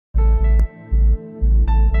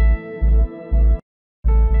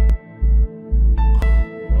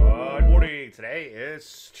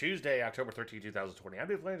It's Tuesday, October 13th, 2020. I'm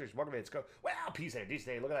Dave Landry. Market Let's go. Well, peace and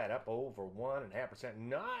decent day. Look at that. Up over 1.5%.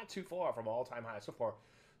 Not too far from all-time high. So far,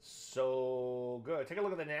 so good. Take a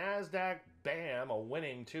look at the NASDAQ. Bam. A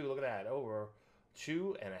winning, too. Look at that. Over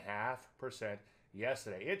 2.5%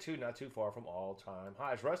 yesterday. It, too, not too far from all-time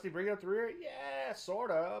highs. Rusty, bring it up the rear? Yeah, sort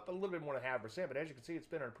of. Up a little bit more than 0.5%. But as you can see, it's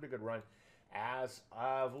been on a pretty good run as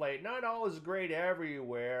of late. Not all is great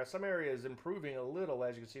everywhere. Some areas improving a little,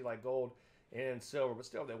 as you can see, like gold and silver, but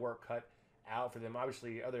still they work cut out for them.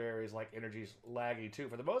 Obviously, other areas like energy's laggy too.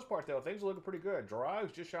 For the most part, though, things are looking pretty good.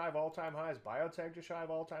 Drugs just shy of all-time highs. Biotech just shy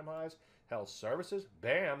of all-time highs. Health services,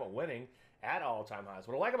 bam, winning at all-time highs.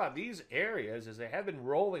 What I like about these areas is they have been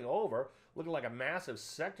rolling over, looking like a massive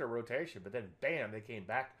sector rotation, but then bam, they came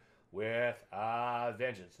back with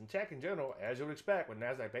vengeance. And tech in general, as you would expect, with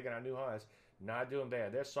NASDAQ making out new highs, not doing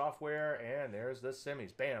bad. There's software, and there's the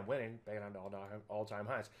semis. Bam, winning, banging on all-time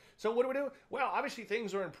highs. So what do? Well, obviously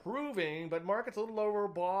things are improving, but market's a little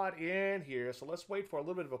overbought in here. So let's wait for a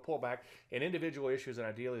little bit of a pullback in individual issues and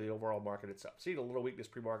ideally the overall market itself. See the little weakness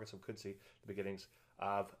pre-market, so could see the beginnings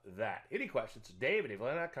of that. Any questions? Dave at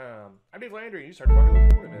DaveLandry.com. I'm Dave Landry, and you start the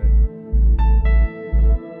market in a minute.